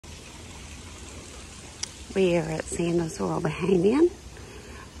We are at Sandals Royal Bahamian.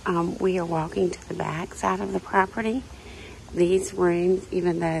 We are walking to the back side of the property. These rooms,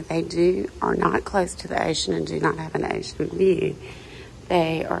 even though they are not close to the ocean and do not have an ocean view,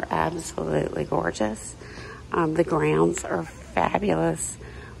 they are absolutely gorgeous. The grounds are fabulous.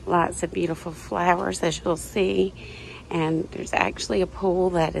 Lots of beautiful flowers, as you'll see. And there's actually a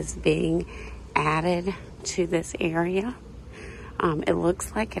pool that is being added to this area. It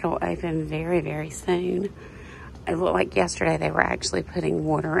looks like it'll open very, very soon. It looked like yesterday they were actually putting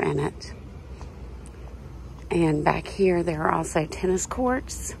water in it. And back here, there are also tennis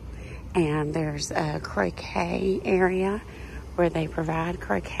courts. And there's a croquet area where they provide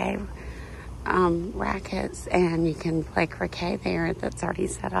croquet rackets. And you can play croquet there that's already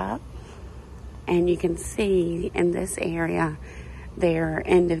set up. And you can see in this area, there are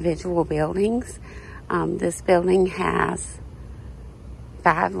individual buildings. This building has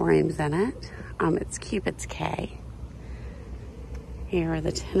 5 rooms in it. It's Cupid's K. Here are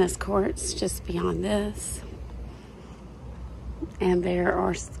the tennis courts just beyond this. And there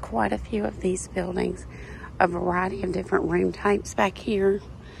are quite a few of these buildings, a variety of different room types back here.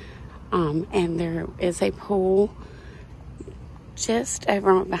 And there is a pool just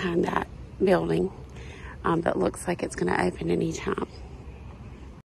over behind that building that looks like it's going to open anytime.